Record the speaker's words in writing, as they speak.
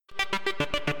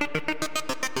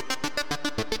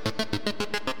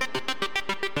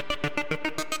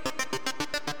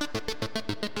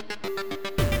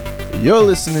You're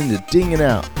listening to Dinging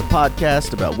Out, the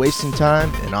podcast about wasting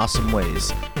time in awesome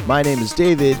ways. My name is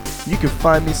David. You can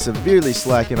find me severely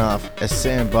slacking off as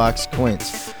Sandbox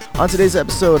Quint. On today's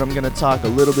episode, I'm going to talk a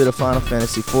little bit of Final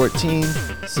Fantasy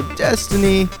XIV, some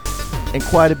Destiny, and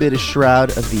quite a bit of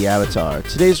Shroud of the Avatar.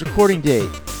 Today's recording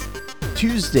date,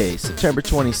 Tuesday, September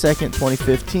 22nd,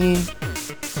 2015,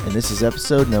 and this is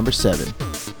episode number 7.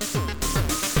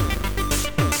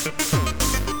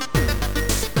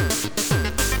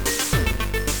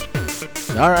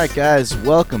 Alright guys,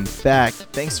 welcome back.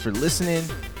 Thanks for listening.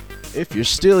 If you're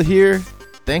still here,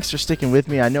 thanks for sticking with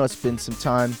me. I know it's been some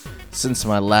time since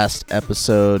my last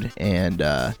episode, and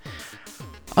I'll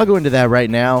go into that right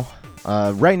now.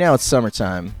 Right now it's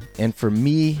summertime, and for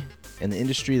me and the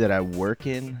industry that I work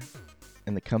in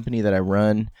and the company that I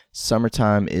run,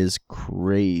 summertime is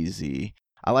crazy.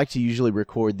 I like to usually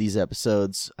record these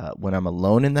episodes when I'm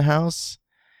alone in the house,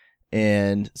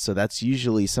 and so that's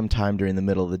usually sometime during the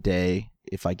middle of the day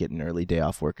if I get an early day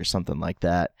off work or something like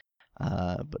that.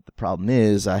 But the problem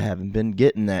is I haven't been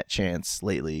getting that chance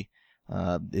lately.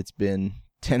 It's been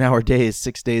 10-hour days,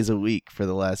 6 days a week for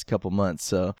the last couple months.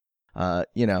 So,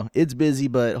 it's busy,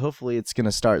 but hopefully it's going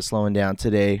to start slowing down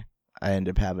today. I end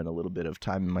up having a little bit of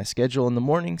time in my schedule in the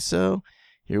morning. So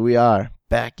here we are,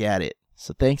 back at it.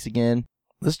 So thanks again.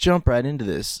 Let's jump right into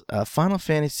this. Final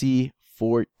Fantasy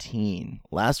XIV.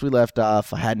 Last we left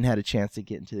off, I hadn't had a chance to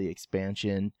get into the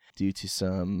expansion due to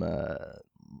some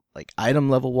item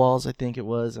level walls, I think it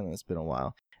was, and it's been a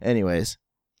while. Anyways,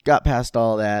 got past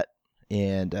all that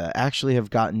and actually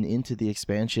have gotten into the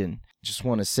expansion. Just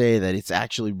want to say that it's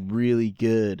actually really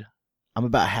good. I'm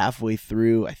about halfway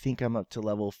through. I think I'm up to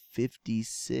level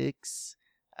 56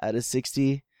 out of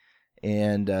 60,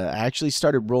 and I actually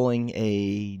started rolling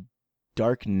a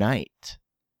Dark Knight,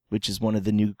 which is one of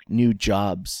the new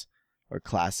jobs or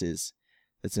classes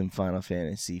that's in Final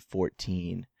Fantasy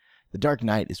XIV. The Dark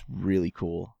Knight is really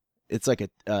cool. It's like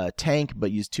a tank,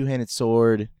 but use two-handed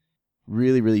sword.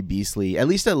 Really, really beastly, at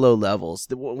least at low levels.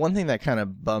 The one thing that kind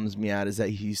of bums me out is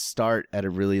that you start at a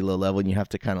really low level and you have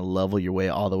to kind of level your way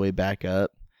all the way back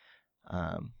up.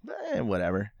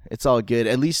 Whatever. It's all good.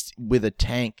 At least with a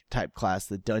tank type class,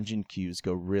 the dungeon queues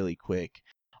go really quick.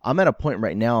 I'm at a point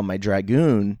right now on my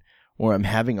Dragoon where I'm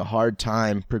having a hard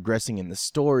time progressing in the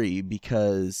story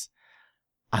because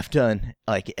I've done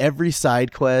like every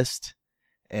side quest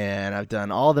and I've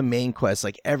done all the main quests,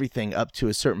 like everything up to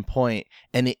a certain point,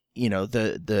 and it,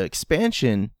 the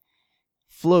expansion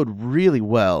flowed really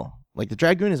well. Like the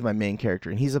Dragoon is my main character,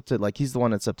 and he's the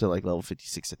one that's up to like level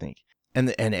 56, I think. And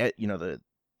the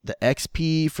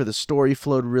XP for the story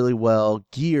flowed really well.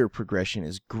 Gear progression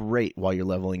is great while you're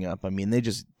leveling up. I mean,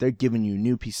 they're giving you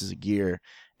new pieces of gear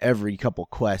every couple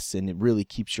quests, and it really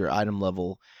keeps your item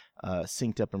level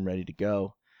synced up and ready to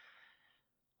go.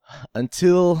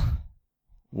 Until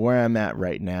where I'm at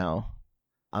right now,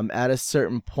 I'm at a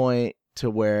certain point to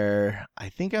where I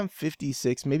think I'm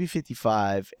 56, maybe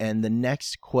 55, and the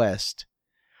next quest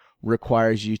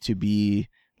requires you to be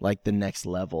like the next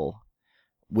level,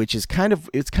 which is kind of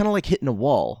like hitting a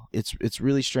wall. It's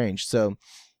really strange. So,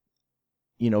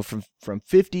 from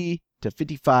 50 to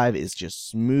 55 is just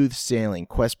smooth sailing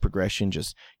quest progression,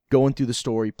 just going through the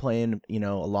story, playing,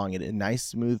 along at a nice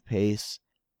smooth pace,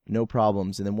 no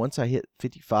problems. And then once I hit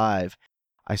 55,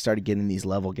 I started getting these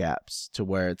level gaps to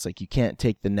where it's like you can't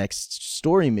take the next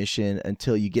story mission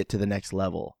until you get to the next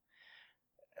level.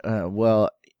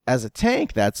 Well, as a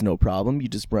tank, that's no problem. You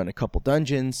just run a couple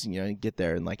dungeons, you get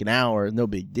there in like an hour, no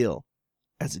big deal.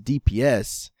 As a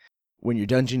DPS, when your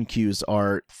dungeon queues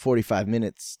are 45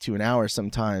 minutes to an hour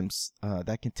sometimes,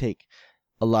 that can take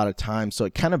a lot of time. So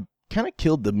it kind of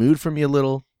killed the mood for me a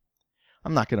little.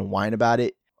 I'm not going to whine about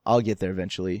it. I'll get there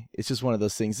eventually. It's just one of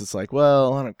those things that's like,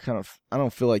 well, I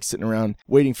don't feel like sitting around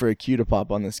waiting for a queue to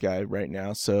pop on this guy right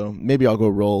now. So maybe I'll go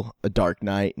roll a Dark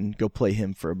Knight and go play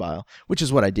him for a while, which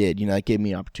is what I did. That gave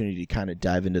me an opportunity to kind of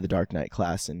dive into the Dark Knight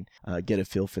class and get a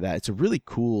feel for that. It's a really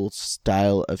cool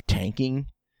style of tanking.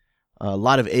 A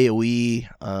lot of AoE,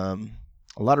 a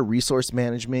lot of resource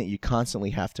management. You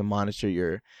constantly have to monitor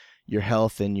your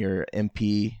health and your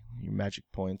MP, your magic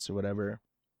points or whatever.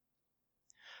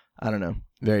 I don't know.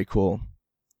 Very cool.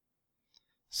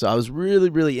 So I was really,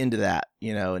 really into that,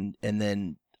 and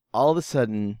then all of a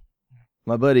sudden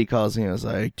my buddy calls me and I was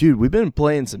like, dude, we've been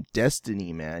playing some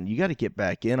Destiny, man. You got to get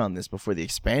back in on this before the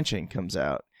expansion comes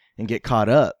out and get caught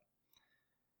up.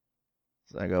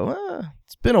 So I go,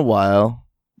 it's been a while.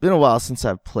 Been a while since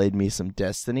I've played me some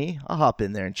Destiny. I'll hop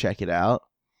in there and check it out.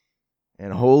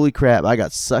 And holy crap, I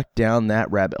got sucked down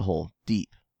that rabbit hole deep.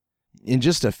 In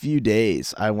just a few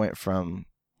days, I went from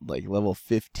like level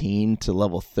 15 to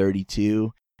level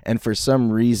 32, And for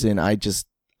some reason, I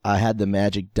had the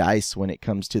magic dice when it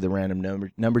comes to the random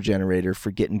number generator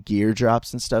for getting gear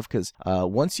drops and stuff. Because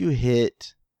once you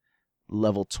hit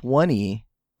level 20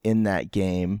 in that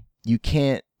game, you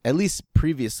can't, at least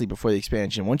previously before the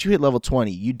expansion, once you hit level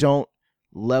 20, you don't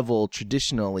level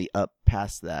traditionally up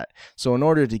past that. So in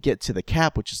order to get to the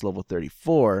cap, which is level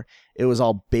 34, it was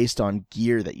all based on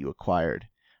gear that you acquired,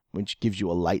 which gives you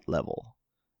a light level,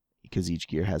 because each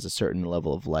gear has a certain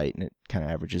level of light and it kind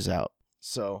of averages out.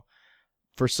 So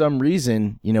for some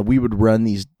reason, we would run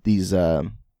these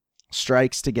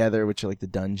strikes together, which are like the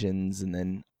dungeons, and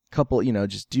then a couple,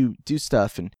 just do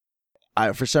stuff. And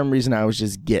for some reason, I was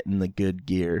just getting the good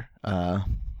gear.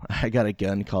 I got a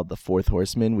gun called the Fourth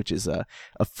Horseman, which is a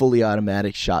fully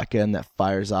automatic shotgun that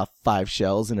fires off 5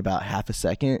 shells in about half a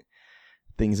second.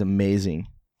 Thing's amazing.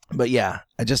 But yeah,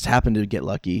 I just happened to get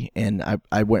lucky, and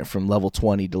I went from level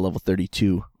 20 to level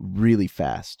 32 really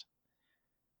fast.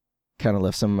 Kind of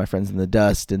left some of my friends in the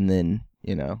dust, and then,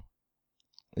 it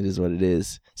is what it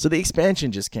is. So the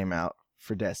expansion just came out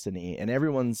for Destiny, and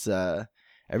everyone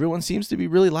seems to be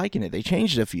really liking it. They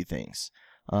changed a few things.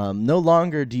 No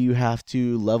longer do you have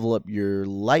to level up your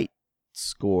light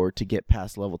score to get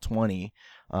past level 20.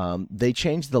 They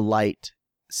changed the light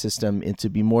system into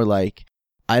be more like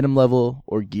item level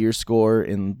or gear score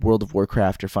in World of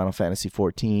Warcraft or Final Fantasy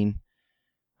XIV.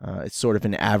 It's sort of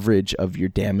an average of your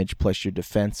damage plus your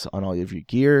defense on all of your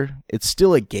gear. It's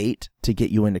still a gate to get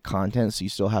you into content, so you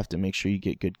still have to make sure you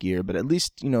get good gear. But at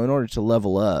least, in order to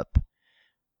level up,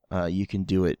 you can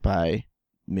do it by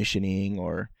missioning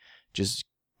or just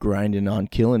grinding on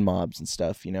killing mobs and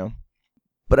stuff,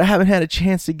 But I haven't had a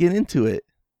chance to get into it.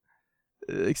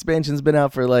 The expansion's been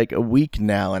out for like a week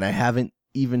now, and I haven't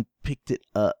even picked it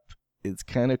up. It's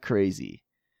kind of crazy.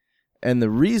 And the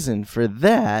reason for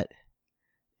that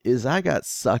is I got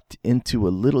sucked into a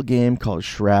little game called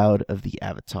Shroud of the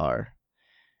Avatar.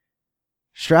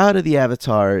 Shroud of the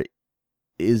Avatar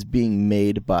is being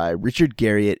made by Richard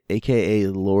Garriott, aka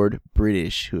Lord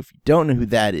British, who, if you don't know who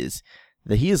that is,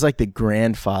 that he is like the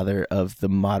grandfather of the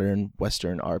modern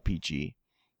Western RPG.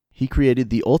 He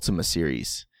created the Ultima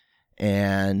series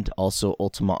and also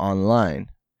Ultima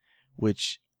Online,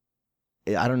 which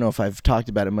I don't know if I've talked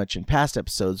about it much in past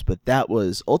episodes, but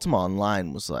Ultima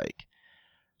Online was like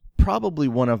probably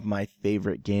one of my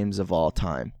favorite games of all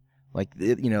time. Like,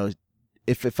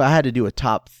 if I had to do a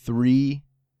top 3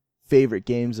 favorite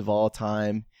games of all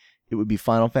time, it would be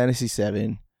Final Fantasy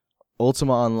VII,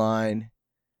 Ultima Online,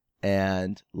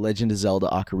 and Legend of Zelda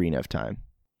Ocarina of Time.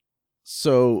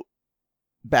 So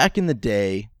back in the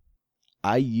day,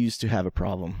 I used to have a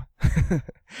problem,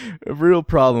 a real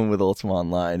problem with Ultima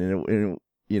Online. And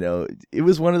it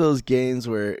was one of those games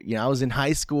where, I was in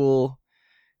high school,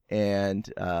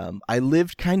 and I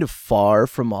lived kind of far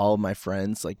from all of my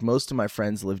friends. Like, most of my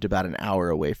friends lived about an hour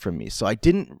away from me. So I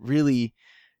didn't really,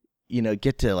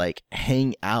 get to like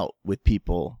hang out with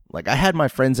people. Like, I had my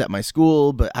friends at my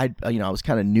school, but I was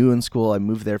kind of new in school. I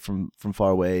moved there from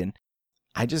far away, and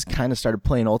I just kind of started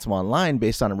playing Ultima Online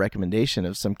based on a recommendation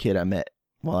of some kid I met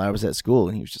while I was at school.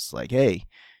 And he was just like, "Hey,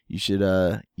 you should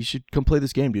come play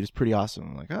this game, dude. It's pretty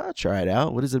awesome." I'm like, "Oh, try it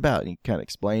out. What is it about?" And he kind of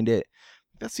explained it.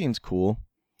 That seems cool.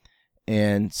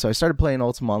 And so I started playing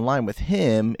Ultima Online with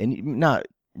him, and not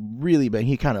really, but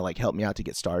he kind of like helped me out to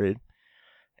get started.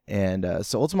 And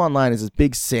so Ultima Online is this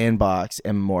big sandbox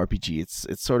MMORPG.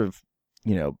 It's sort of,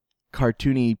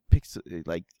 cartoony,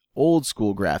 like old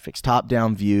school graphics, top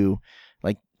down view,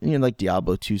 like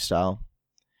Diablo 2 style.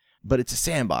 But it's a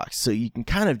sandbox, so you can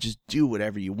kind of just do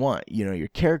whatever you want. Your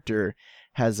character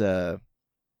has a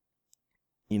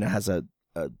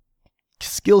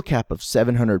skill cap of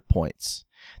 700 points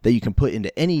that you can put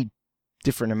into any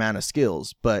different amount of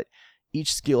skills, but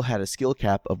each skill had a skill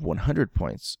cap of 100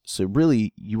 points. So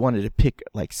really, you wanted to pick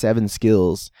like 7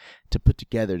 skills to put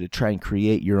together to try and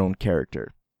create your own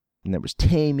character. And there was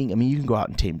taming. I mean, you can go out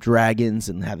and tame dragons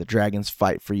and have the dragons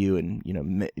fight for you, and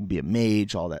be a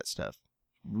mage, all that stuff.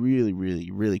 Really, really,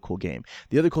 really cool game.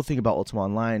 The other cool thing about Ultima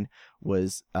Online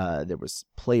was there was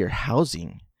player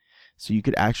housing, so you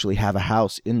could actually have a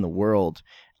house in the world.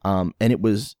 And it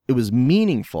was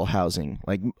meaningful housing.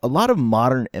 Like, a lot of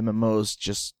modern MMOs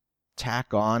just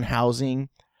tack on housing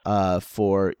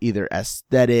for either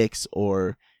aesthetics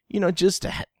or just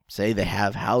to say they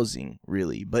have housing,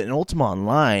 really. But in Ultima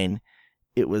Online,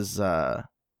 it was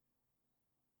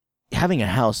having a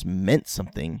house meant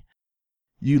something.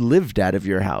 You lived out of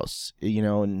your house.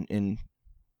 In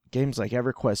games like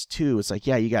EverQuest 2, it's like,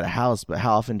 yeah, you got a house, but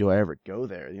how often do I ever go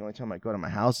there? The only time I go to my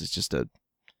house is just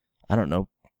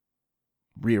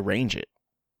rearrange it,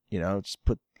 just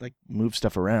move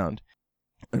stuff around.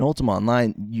 in Ultima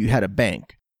Online, you had a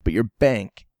bank, but your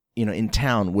bank, in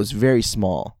town was very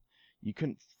small. You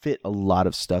couldn't fit a lot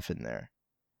of stuff in there.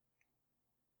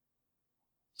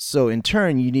 So in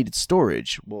turn, you needed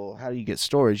storage. Well, how do you get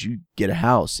storage? You get a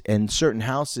house, and certain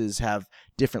houses have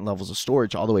different levels of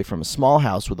storage, all the way from a small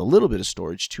house with a little bit of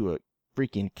storage to a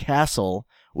freaking castle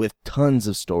with tons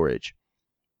of storage.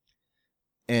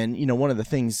 And, one of the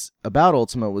things about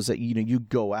Ultima was that, you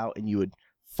go out and you would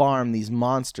farm these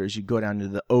monsters. You go down to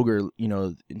the ogre,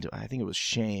 into, I think it was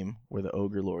Shame where the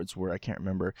ogre lords were. I can't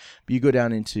remember. But you go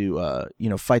down into,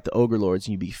 fight the ogre lords,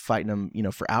 and you'd be fighting them,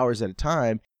 for hours at a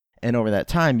time. And over that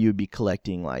time, you would be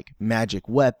collecting like magic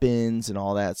weapons and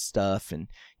all that stuff, and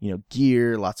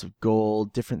gear, lots of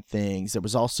gold, different things. There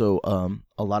was also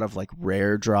a lot of like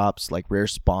rare drops, like rare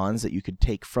spawns that you could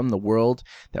take from the world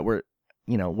that were,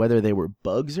 whether they were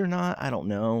bugs or not, I don't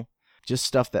know. Just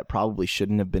stuff that probably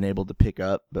shouldn't have been able to pick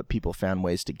up, but people found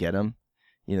ways to get them.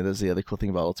 That's the other cool thing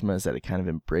about Ultima, is that it kind of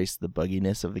embraced the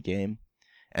bugginess of the game,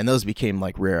 and those became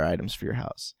like rare items for your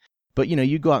house. But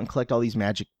you go out and collect all these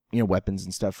magic weapons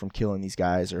and stuff from killing these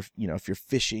guys, or if you're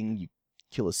fishing, you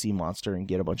kill a sea monster and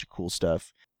get a bunch of cool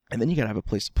stuff, and then you gotta have a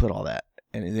place to put all that,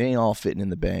 and it ain't all fitting in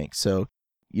the bank. So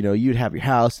you'd have your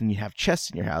house, and you have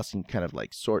chests in your house, and you kind of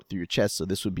like sort through your chests. So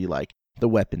this would be like the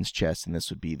weapons chest, and this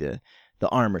would be the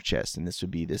armor chest, and this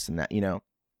would be this and that,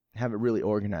 have it really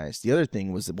organized. The other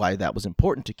thing was why that was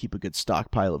important to keep a good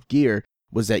stockpile of gear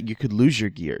was that you could lose your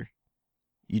gear.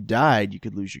 You died, you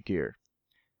could lose your gear.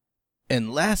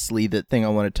 And lastly, the thing I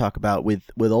want to talk about with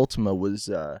Ultima was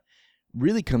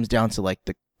really comes down to like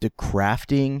the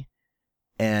crafting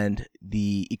and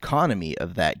the economy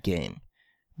of that game.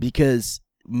 Because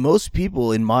most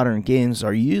people in modern games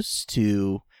are used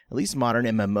to, at least modern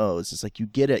MMOs, it's like you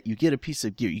get a piece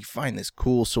of gear, you find this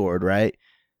cool sword, right?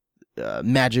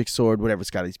 Magic sword, whatever,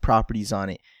 it's got these properties on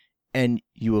it, and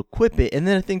you equip it, and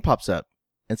then a thing pops up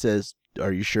and says,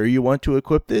 are you sure you want to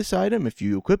equip this item? If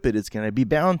you equip it, it's going to be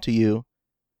bound to you.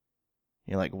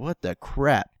 You're like, what the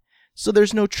crap? So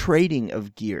there's no trading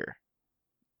of gear.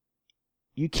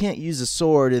 You can't use a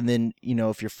sword and then,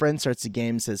 if your friend starts the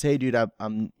game and says, hey, dude, I'm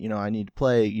I need to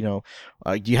play, do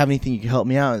you have anything you can help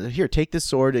me out? Here, take this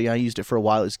sword. I used it for a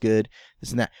while. It's good.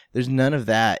 This and that. There's none of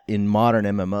that in modern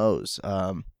MMOs.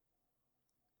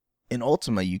 In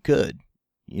Ultima, you could.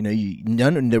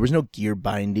 There was no gear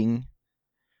binding.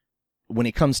 When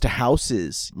it comes to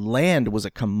houses, land was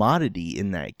a commodity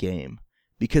in that game,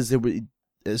 because there were,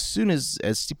 as soon as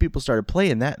people started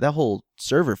playing, that whole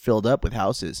server filled up with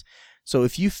houses. So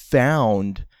if you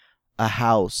found a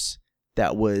house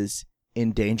that was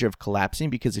in danger of collapsing,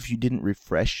 because if you didn't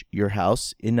refresh your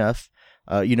house enough,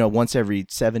 once every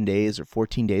 7 days or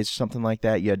 14 days or something like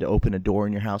that, you had to open a door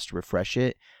in your house to refresh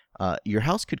it, your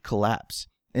house could collapse.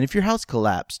 And if your house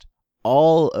collapsed,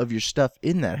 all of your stuff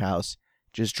in that house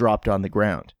just dropped on the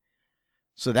ground.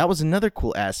 So that was another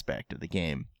cool aspect of the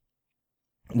game,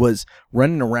 was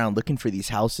running around looking for these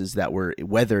houses that were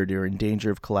weathered or in danger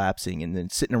of collapsing, and then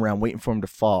sitting around waiting for them to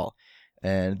fall.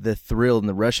 And the thrill and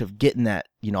the rush of getting that,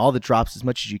 all the drops as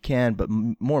much as you can, but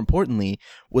more importantly,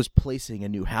 was placing a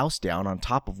new house down on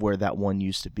top of where that one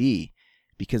used to be,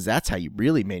 because that's how you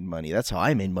really made money. That's how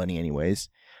I made money anyways.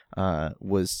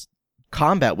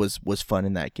 Combat was fun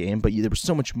in that game, but there was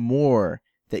so much more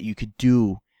that you could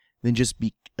do than just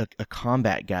be a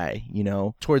combat guy.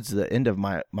 Towards the end of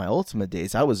my Ultima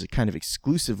days, I was a kind of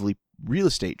exclusively real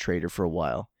estate trader for a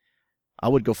while. I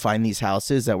would go find these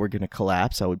houses that were going to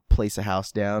collapse. I would place a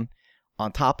house down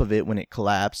on top of it when it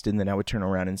collapsed, and then I would turn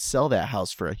around and sell that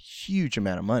house for a huge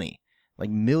amount of money, like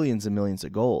millions and millions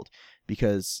of gold,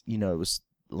 because it was,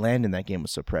 land in that game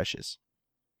was so precious.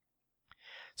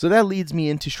 So that leads me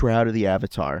into Shroud of the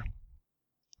Avatar.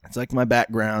 It's like my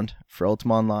background for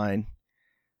Ultima Online.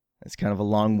 It's kind of a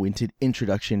long-winded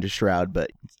introduction to Shroud, but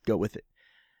let's go with it.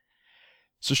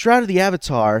 So Shroud of the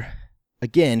Avatar,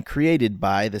 again, created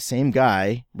by the same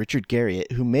guy, Richard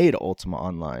Garriott, who made Ultima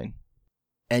Online.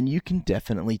 And you can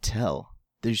definitely tell.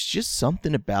 There's just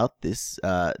something about this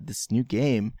new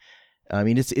game. I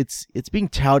mean, it's being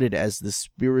touted as the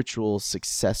spiritual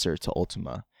successor to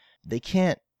Ultima. They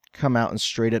can't come out and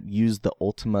straight up use the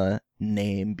Ultima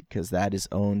name, because that is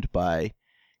owned by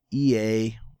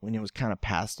EA when it was kind of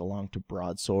passed along to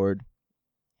Broadsword.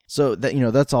 So that,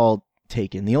 that's all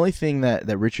taken. The only thing that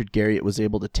Richard Garriott was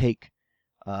able to take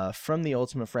from the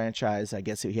Ultima franchise, I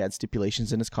guess he had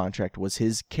stipulations in his contract, was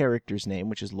his character's name,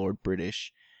 which is Lord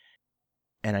British.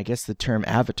 And I guess the term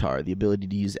Avatar, the ability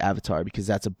to use Avatar, because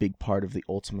that's a big part of the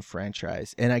Ultima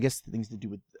franchise. And I guess things to do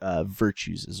with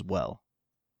virtues as well.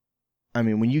 I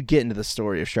mean, when you get into the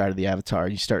story of Shroud of the Avatar,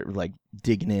 you start like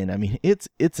digging in. I mean,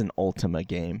 it's an Ultima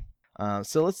game.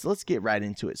 So let's get right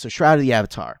into it. So Shroud of the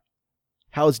Avatar,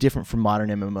 how it's different from modern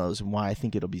MMOs and why I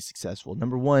think it'll be successful.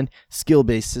 Number one,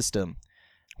 skill-based system.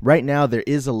 Right now, there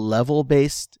is a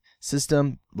level-based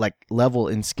system, like level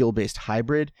and skill-based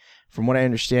hybrid. From what I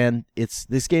understand,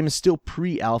 this game is still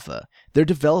pre-alpha. They're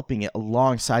developing it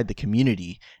alongside the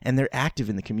community, and they're active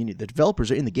in the community. The developers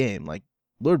are in the game. Like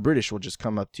Lord British will just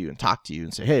come up to you and talk to you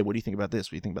and say, "Hey, what do you think about this?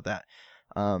 What do you think about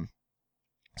that?"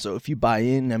 So if you buy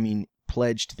in, I mean,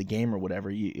 pledge to the game or whatever,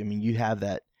 you have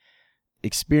that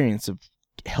experience of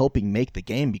helping make the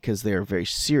game because they're very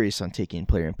serious on taking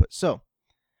player input. So,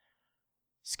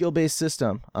 skill-based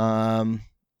system.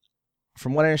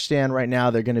 From what I understand right now,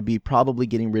 they're going to be probably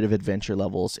getting rid of adventure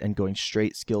levels and going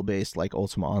straight skill-based like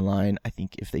Ultima Online. I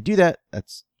think if they do that,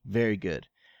 that's very good.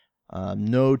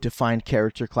 No defined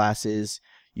character classes.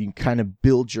 You can kind of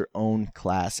build your own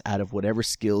class out of whatever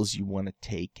skills you want to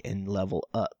take and level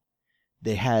up.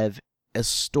 They have a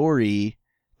story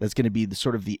that's going to be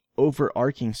the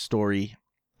overarching story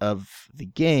of the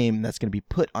game that's going to be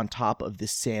put on top of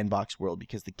this sandbox world,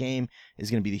 because the game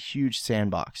is going to be the huge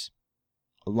sandbox.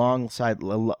 Alongside,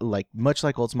 like much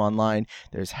like Ultima Online,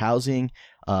 there's housing,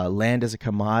 land as a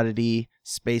commodity,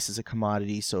 space as a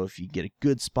commodity. So if you get a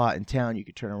good spot in town, you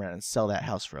could turn around and sell that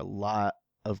house for a lot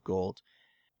of gold.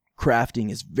 Crafting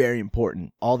is very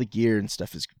important. All the gear and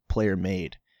stuff is player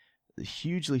made.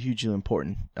 Hugely, hugely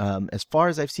important. As far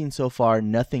as I've seen so far,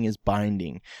 nothing is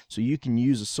binding. So you can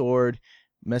use a sword,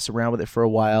 mess around with it for a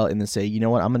while, and then say, you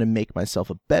know what, I'm going to make myself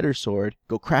a better sword,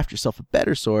 go craft yourself a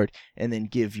better sword, and then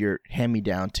give your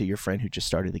hand-me-down to your friend who just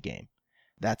started the game.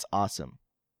 That's awesome.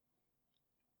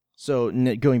 So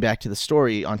going back to the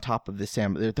story on top of the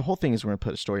sandbox, the whole thing is we're going to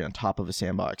put a story on top of a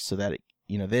sandbox so that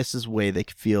this is a way they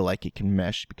can feel like it can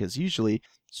mesh, because usually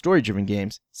story-driven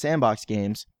games, sandbox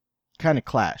games, kind of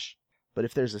clash. But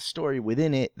if there's a story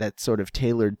within it that's sort of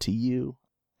tailored to you,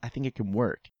 I think it can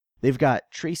work. They've got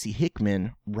Tracy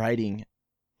Hickman writing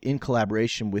in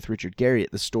collaboration with Richard Garriott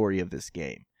the story of this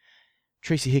game.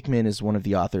 Tracy Hickman is one of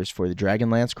the authors for the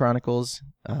Dragonlance Chronicles.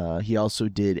 He also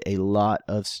did a lot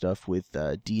of stuff with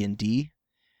D&D.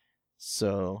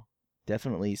 So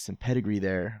definitely some pedigree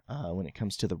there when it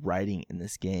comes to the writing in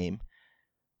this game.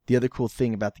 The other cool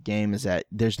thing about the game is that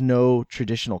there's no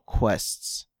traditional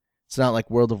quests. It's not like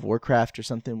World of Warcraft or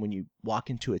something when you walk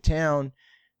into a town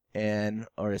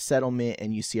or a settlement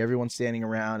and you see everyone standing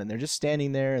around and they're just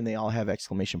standing there and they all have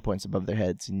exclamation points above their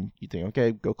heads and you think,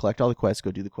 okay, go collect all the quests,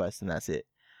 go do the quest, and that's it.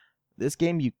 This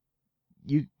game,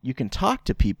 you can talk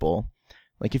to people.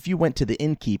 Like if you went to the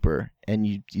innkeeper and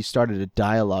you started a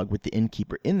dialogue with the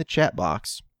innkeeper in the chat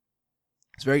box,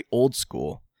 it's very old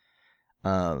school.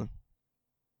 You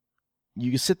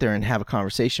can sit there and have a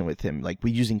conversation with him, like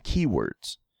using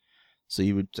keywords. So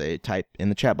you would say, type in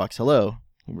the chat box, hello.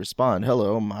 You respond,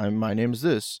 hello, my name is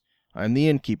this. I'm the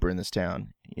innkeeper in this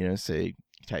town. Say,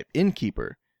 type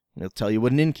innkeeper. And it'll tell you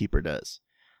what an innkeeper does.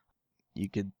 You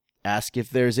could ask if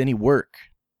there's any work.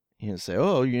 Say,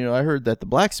 I heard that the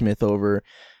blacksmith over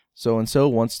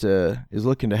so-and-so is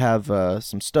looking to have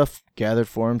some stuff gathered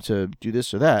for him to do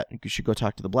this or that. You should go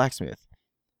talk to the blacksmith.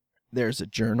 There's a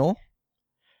journal.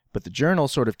 But the journal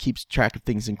sort of keeps track of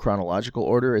things in chronological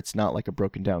order. It's not like a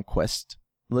broken down quest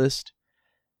list.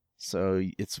 So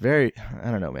it's very,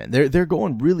 I don't know, man. They're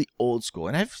going really old school.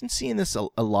 And I've been seeing this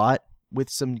a lot with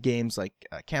some games like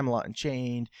Camelot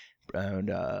Unchained. And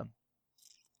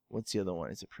what's the other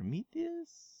one? Is it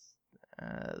Prometheus?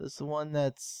 This is the one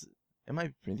that's, it might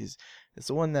be Prometheus. It's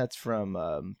the one that's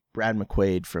from Brad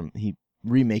McQuaid he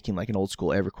remaking like an old school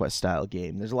EverQuest style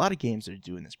game. There's a lot of games that are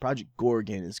doing this. Project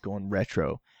Gorgon is going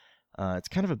retro. It's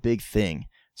kind of a big thing.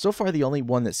 So far, the only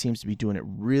one that seems to be doing it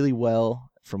really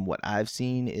well, from what I've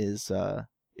seen, is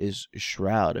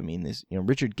Shroud. I mean,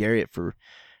 Richard Garriott,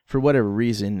 for whatever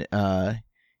reason, that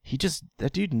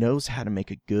dude knows how to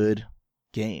make a good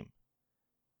game.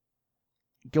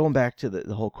 Going back to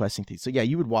the whole questing thing. So yeah,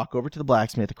 you would walk over to the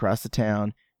blacksmith across the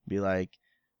town, be like,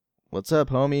 "What's up,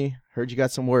 homie? Heard you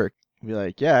got some work." Be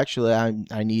like, "Yeah, actually,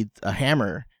 I need a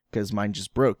hammer because mine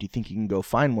just broke. Do you think you can go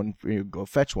find one? Go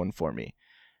fetch one for me?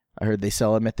 I heard they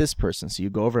sell them at this person." So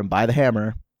you go over and buy the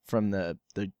hammer from the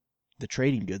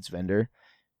trading goods vendor,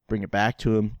 bring it back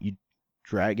to him. You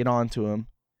drag it onto him,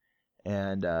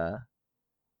 and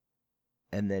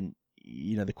then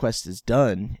the quest is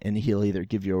done, and he'll either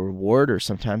give you a reward or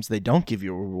sometimes they don't give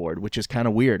you a reward, which is kind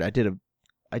of weird. I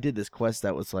did this quest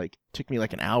that was like took me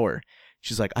like an hour.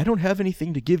 She's like, "I don't have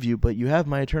anything to give you, but you have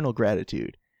my eternal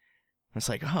gratitude." It's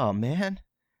like, oh man,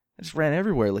 I just ran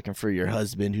everywhere looking for your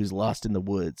husband who's lost in the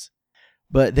woods.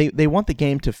 but they want the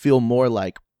game to feel more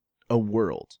like a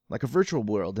world, like a virtual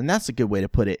world, and that's a good way to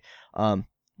put it.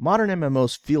 Modern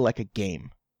MMOs feel like a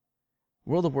game.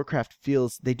 World of Warcraft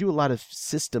they do a lot of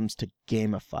systems to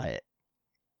gamify it.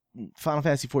 Final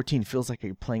Fantasy XIV feels like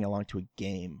you're playing along to a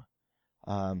game.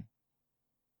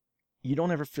 You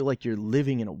don't ever feel like you're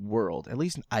living in a world. At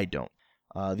least I don't.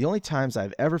 The only times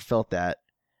I've ever felt that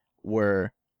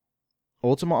were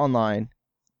Ultima Online,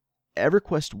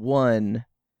 EverQuest 1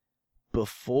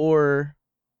 before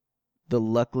the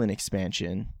Luclin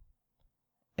expansion,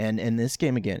 and in this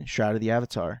game again, Shroud of the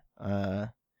Avatar.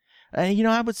 And, you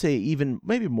know, I would say even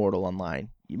maybe Mortal Online.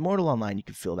 Mortal Online, you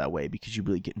can feel that way because you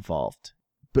really get involved.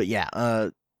 But yeah,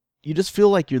 you just feel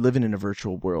like you're living in a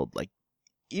virtual world. Like,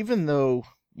 even though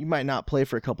you might not play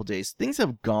for a couple days, things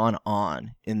have gone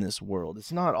on in this world.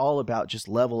 It's not all about just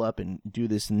level up and do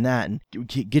this and that and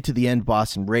get to the end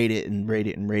boss and raid it and raid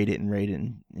it and raid it and raid it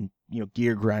and you know,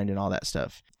 gear grind and all that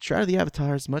stuff. Shroud of the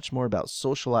Avatar is much more about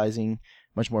socializing,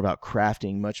 much more about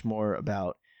crafting, much more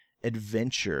about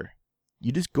adventure.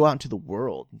 You just go out into the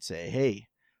world and say, hey,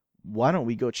 why don't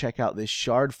we go check out this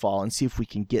Shardfall and see if we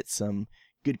can get some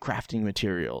good crafting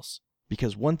materials?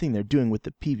 Because one thing they're doing with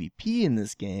the PvP in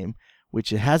this game,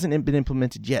 which it hasn't been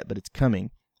implemented yet, but it's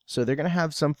coming, so they're going to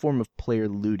have some form of player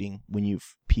looting when you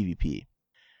PvP.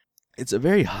 It's a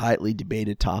very highly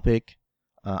debated topic.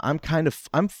 I'm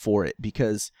for it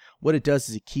because what it does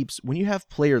is when you have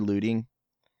player looting,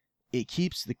 it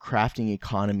keeps the crafting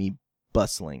economy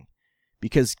bustling.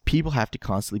 Because people have to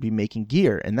constantly be making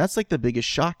gear. And that's like the biggest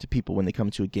shock to people when they come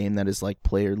to a game that is like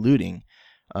player looting.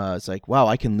 It's like, wow,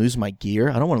 I can lose my gear?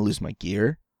 I don't want to lose my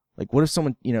gear. Like, what if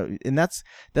someone, you know, and that's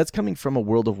coming from a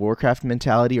World of Warcraft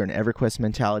mentality or an EverQuest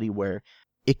mentality where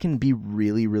it can be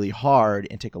really, really hard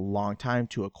and take a long time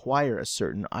to acquire a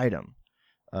certain item.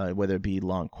 Whether it be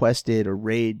long quested or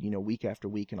raid, you know, week after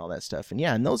week and all that stuff. And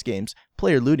yeah, in those games,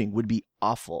 player looting would be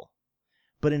awful.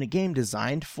 But in a game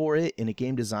designed for it, in a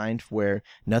game designed where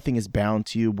nothing is bound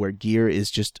to you, where gear is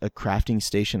just a crafting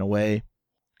station away,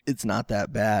 it's not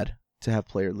that bad to have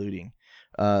player looting.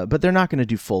 But they're not going to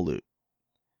do full loot.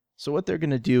 So what they're going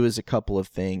to do is a couple of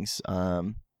things.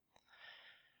 They're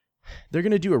going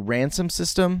to do a ransom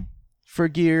system for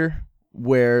gear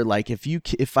where, like,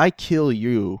 if I kill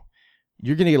you,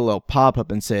 you're going to get a little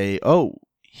pop-up and say, oh,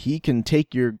 he can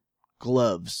take your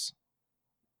gloves.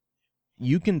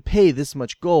 You can pay this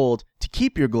much gold to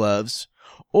keep your gloves,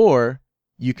 or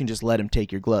you can just let him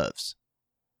take your gloves.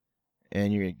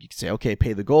 And you can say, okay,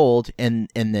 pay the gold, and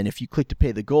then if you click to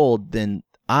pay the gold, then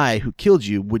I, who killed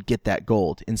you, would get that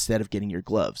gold instead of getting your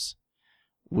gloves.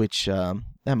 Which, that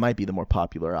might be the more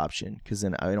popular option, because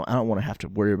then I don't want to have to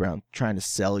worry about trying to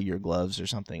sell your gloves or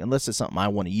something, unless it's something I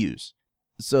want to use.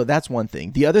 So that's one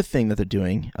thing. The other thing that they're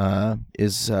doing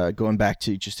is going back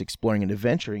to just exploring and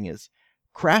adventuring is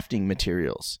crafting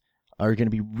materials are going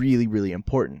to be really, really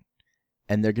important.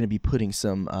 And they're going to be putting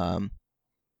some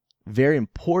very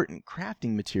important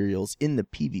crafting materials in the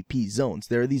PvP zones.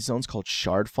 There are these zones called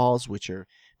Shardfalls, which are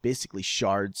basically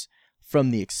shards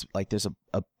from like there's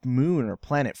a moon or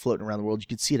planet floating around the world. You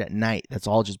can see it at night. That's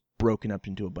all just broken up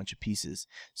into a bunch of pieces.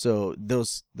 So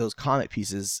those comet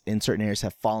pieces in certain areas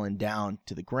have fallen down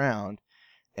to the ground.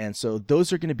 And so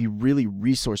those are going to be really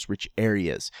resource-rich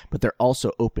areas, but they're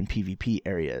also open PvP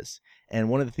areas. And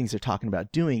one of the things they're talking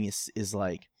about doing is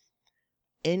like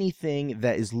anything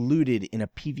that is looted in a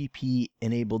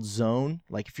PvP-enabled zone,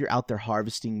 like if you're out there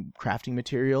harvesting crafting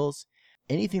materials,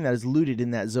 anything that is looted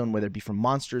in that zone, whether it be from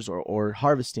monsters or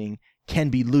harvesting, can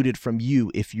be looted from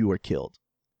you if you are killed.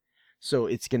 So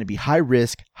it's going to be high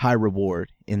risk, high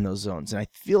reward in those zones. And I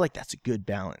feel like that's a good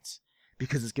balance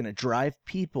because it's going to drive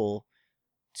people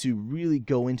to really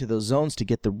go into those zones to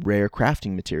get the rare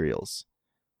crafting materials.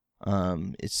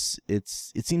 It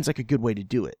seems like a good way to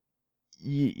do it.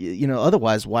 You know,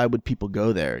 otherwise, why would people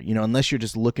go there? You know, unless you're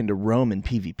just looking to roam in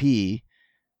PvP,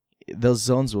 those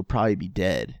zones will probably be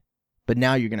dead. But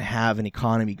now you're going to have an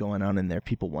economy going on in there.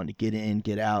 People want to get in,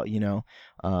 get out, you know,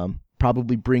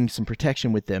 probably bring some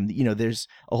protection with them. You know, there's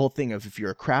a whole thing of if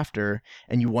you're a crafter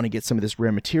and you want to get some of this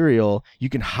rare material, you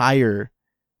can hire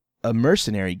a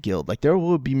mercenary guild. Like there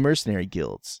will be mercenary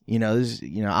guilds, you know,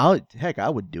 I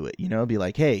would do it, you know, be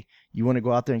like, hey, you want to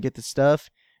go out there and get this stuff?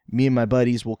 Me and my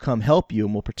buddies will come help you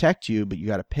and we'll protect you, but you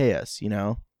got to pay us, you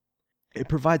know. It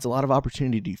provides a lot of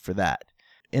opportunity for that.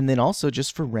 And then also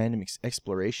just for random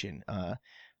exploration.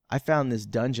 I found this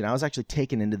dungeon. I was actually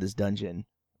taken into this dungeon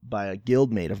by a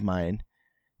guildmate of mine,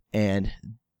 and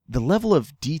the level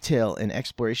of detail and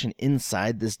exploration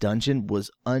inside this dungeon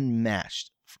was unmatched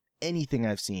from anything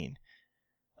I've seen.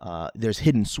 There's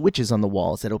hidden switches on the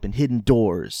walls that open hidden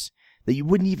doors. that you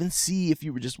wouldn't even see if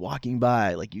you were just walking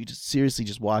by. Like, you just seriously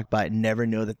just walk by and never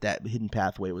know that hidden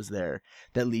pathway was there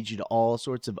that leads you to all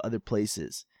sorts of other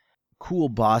places. Cool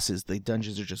bosses. The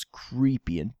dungeons are just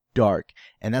creepy and dark.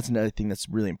 And that's another thing that's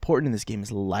really important in this game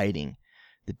is lighting.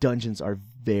 The dungeons are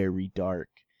very dark.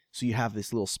 So you have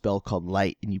this little spell called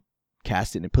Light, and you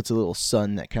cast it, and it puts a little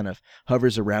sun that kind of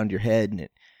hovers around your head, and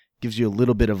it gives you a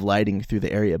little bit of lighting through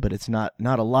the area, but it's not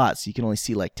a lot, so you can only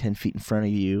see like 10 feet in front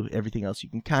of you. Everything else you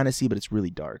can kind of see, but it's really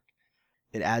dark.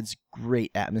 It adds great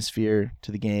atmosphere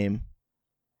to the game.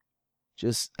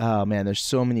 Just, oh man, there's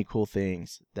so many cool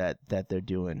things that they're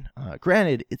doing.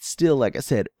 Granted, it's still, like I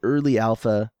said, early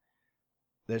alpha.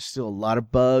 There's still a lot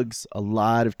of bugs, a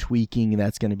lot of tweaking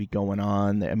that's going to be going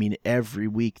on. I mean, every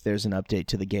week there's an update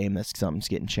to the game that's something's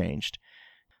getting changed.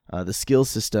 The skill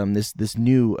system, this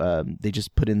new, they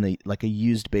just put in a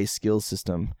used-based skill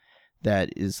system that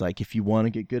is like, if you want to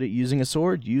get good at using a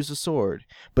sword, use a sword.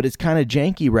 But it's kind of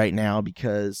janky right now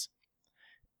because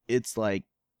it's like,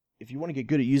 if you want to get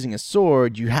good at using a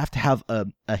sword, you have to have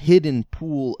a hidden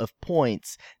pool of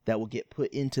points that will get put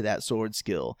into that sword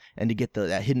skill. And to get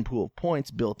that hidden pool of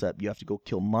points built up, you have to go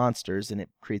kill monsters, and it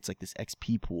creates like this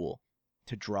XP pool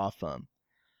to draw from.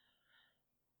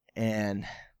 And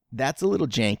that's a little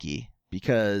janky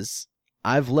because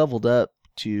I've leveled up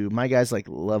to, my guy's like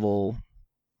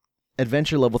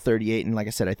adventure level 38, and like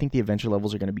I said, I think the adventure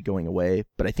levels are going to be going away,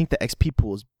 but I think the XP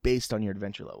pool is based on your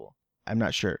adventure level. I'm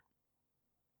not sure.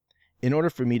 In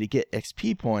order for me to get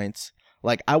XP points,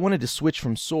 like, I wanted to switch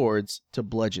from swords to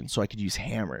bludgeons so I could use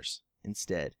hammers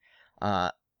instead.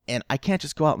 And I can't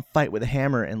just go out and fight with a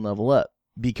hammer and level up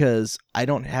because I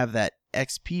don't have that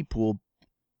XP pool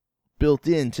built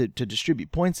in to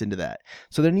distribute points into that.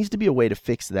 So there needs to be a way to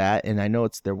fix that, and I know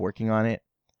they're working on it.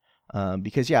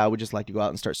 Because I would just like to go out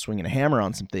and start swinging a hammer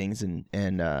on some things and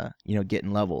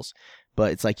getting levels.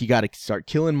 But it's like you got to start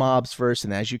killing mobs first,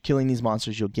 and as you're killing these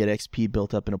monsters, you'll get XP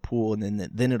built up in a pool, and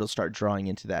then it'll start drawing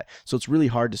into that. So it's really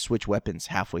hard to switch weapons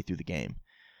halfway through the game.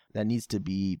 That needs to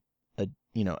be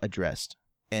addressed,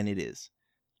 and it is.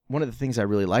 One of the things I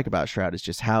really like about Shroud is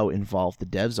just how involved the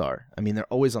devs are. I mean, they're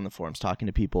always on the forums talking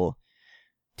to people,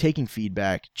 taking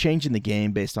feedback, changing the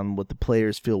game based on what the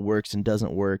players feel works and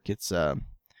doesn't work.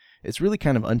 It's really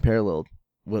kind of unparalleled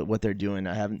what they're doing.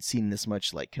 I haven't seen this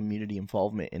much like community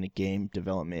involvement in a game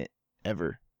development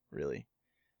ever, really.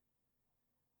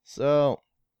 So,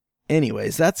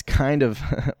 anyways, that's kind of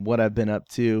what I've been up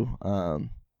to.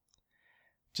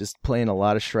 Just playing a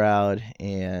lot of Shroud,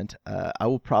 and I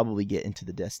will probably get into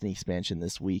the Destiny expansion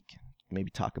this week. Maybe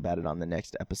talk about it on the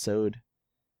next episode.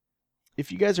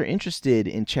 If you guys are interested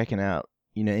in checking out,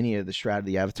 any of the Shroud of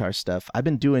the Avatar stuff, I've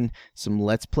been doing some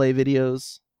Let's Play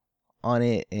videos on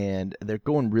it, and they're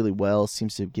going really well.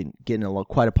 Seems to be getting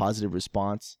quite a positive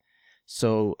response.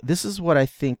 So this is what I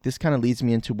think. This kind of leads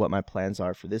me into what my plans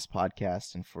are for this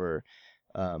podcast and for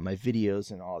my videos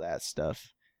and all that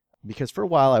stuff. Because for a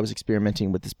while I was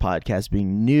experimenting with this podcast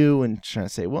being new and trying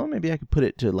to say, well, maybe I could put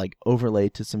it to like overlay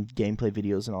to some gameplay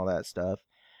videos and all that stuff.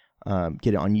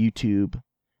 Get it on YouTube.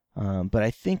 But I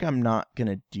think I'm not going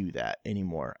to do that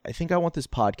anymore. I think I want this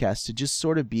podcast to just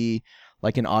sort of be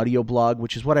like an audio blog,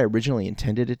 which is what I originally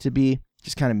intended it to be.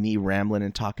 Just kind of me rambling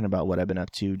and talking about what I've been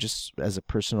up to, just as a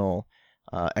personal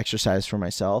exercise for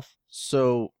myself.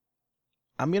 So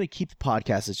I'm going to keep the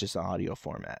podcast as just an audio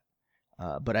format.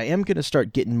 But I am going to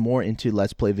start getting more into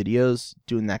Let's Play videos,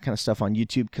 doing that kind of stuff on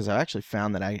YouTube, because I actually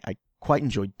found that I quite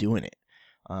enjoy doing it.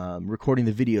 Recording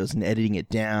the videos and editing it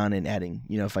down and adding,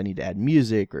 if I need to add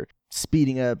music or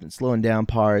speeding up and slowing down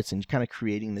parts and kind of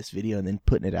creating this video and then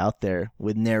putting it out there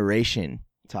with narration,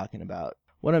 talking about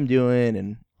what I'm doing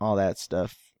and all that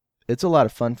stuff. It's a lot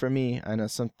of fun for me. I know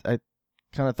I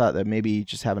kind of thought that maybe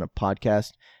just having a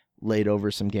podcast laid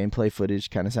over some gameplay footage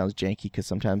kind of sounds janky, because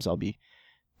sometimes I'll be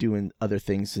doing other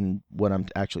things than what I'm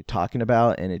actually talking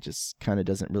about, and it just kind of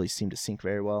doesn't really seem to sync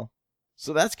very well.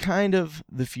 So that's kind of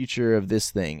the future of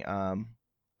this thing.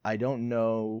 I don't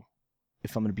know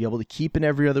if I'm going to be able to keep an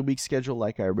every other week schedule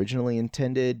like I originally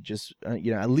intended, just,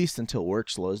 at least until work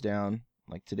slows down.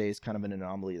 Like today is kind of an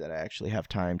anomaly that I actually have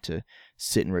time to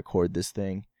sit and record this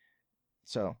thing.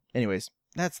 So anyways,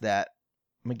 that's that.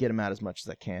 I'm going to get them out as much as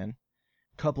I can.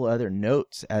 A couple other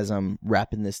notes as I'm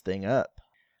wrapping this thing up.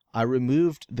 I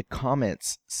removed the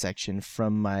comments section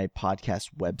from my podcast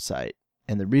website.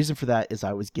 And the reason for that is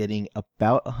I was getting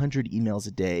about 100 emails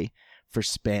a day for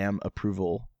spam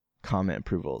comment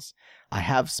approvals. I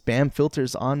have spam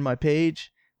filters on my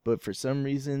page, but for some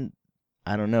reason,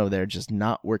 I don't know, they're just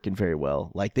not working very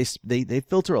well. Like they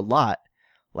filter a lot.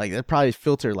 Like they probably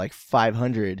filter like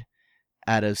 500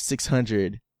 out of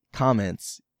 600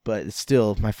 comments but it's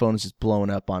still, my phone is just blowing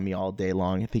up on me all day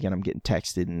long. I think I'm getting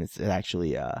texted, and it's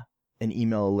actually an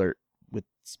email alert with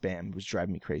spam. It was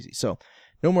driving me crazy. So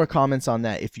no more comments on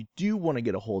that. If you do want to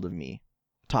get a hold of me,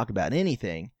 talk about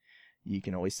anything, you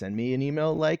can always send me an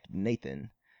email like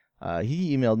Nathan.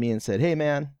 He emailed me and said, hey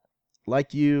man,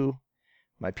 like you,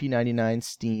 my P99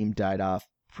 Steam died off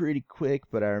pretty quick,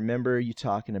 but I remember you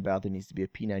talking about there needs to be a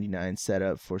P99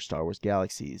 setup for Star Wars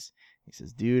Galaxies. He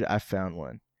says, dude, I found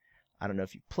one. I don't know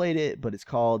if you played it, but it's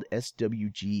called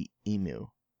SWG Emu. You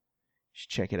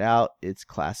should check it out. It's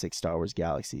classic Star Wars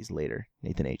Galaxies. Later,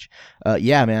 Nathan H.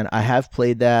 Yeah, man, I have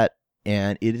played that,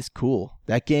 and it is cool.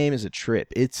 That game is a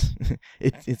trip. It's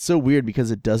it's so weird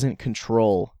because it doesn't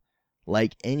control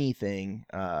like anything.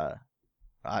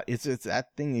 It's that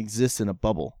thing exists in a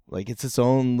bubble. Like, it's its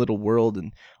own little world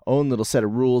and own little set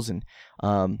of rules, and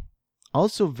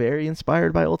also very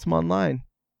inspired by Ultima Online.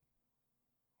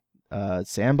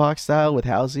 Sandbox style with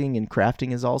housing and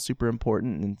crafting is all super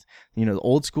important. And the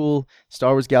old school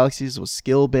Star Wars Galaxies was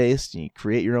skill based, and you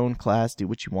create your own class, do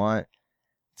what you want.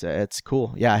 It's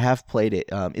cool. Yeah, I have played it.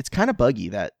 It's kind of buggy,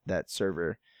 that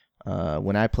server.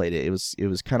 When I played it, it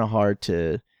was kind of hard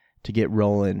to get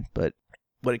rolling, but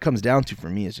what it comes down to for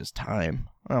me is just time.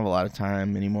 I don't have a lot of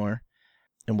time anymore.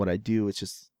 And what I do, it's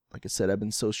just, like I said, I've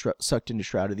been so sucked into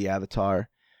Shroud of the Avatar.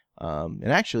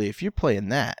 And actually, if you're playing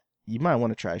that, you might want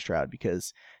to try Shroud,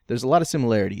 because there's a lot of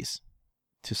similarities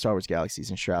to Star Wars Galaxies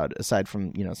and Shroud, aside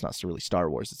from, it's not really Star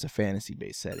Wars. It's a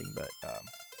fantasy-based setting, but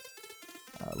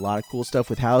a lot of cool stuff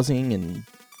with housing and,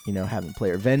 having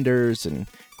player vendors and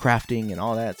crafting and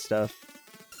all that stuff.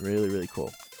 Really, really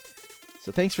cool.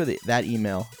 So thanks for that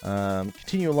email.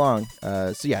 Continue along.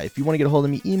 So yeah, if you want to get a hold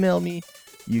of me, email me.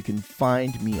 You can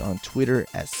find me on Twitter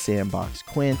as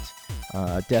SandboxQuint.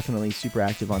 Definitely super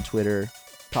active on Twitter.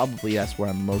 Probably that's where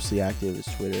I'm mostly active, is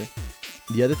Twitter.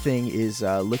 The other thing is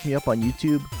look me up on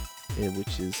YouTube,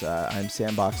 which is I'm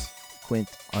SandboxQuint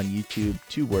on YouTube.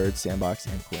 2 words, Sandbox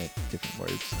and Quint, different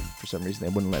words. For some reason,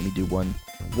 they wouldn't let me do one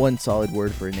solid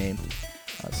word for a name.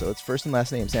 So it's first and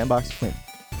last name, SandboxQuint.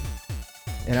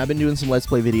 And I've been doing some Let's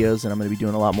Play videos, and I'm going to be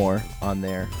doing a lot more on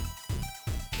there.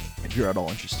 If you're at all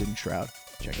interested in Shroud,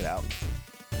 check it out.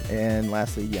 And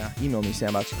lastly, yeah, email me,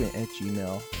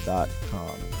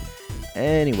 sandboxquint@gmail.com.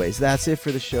 Anyways, that's it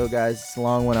for the show, guys. It's a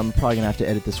long one. I'm probably going to have to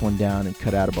edit this one down and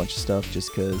cut out a bunch of stuff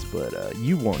just because, but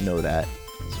you won't know that.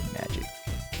 It's magic.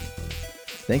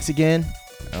 Thanks again.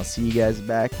 I'll see you guys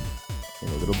back in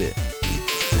a little bit.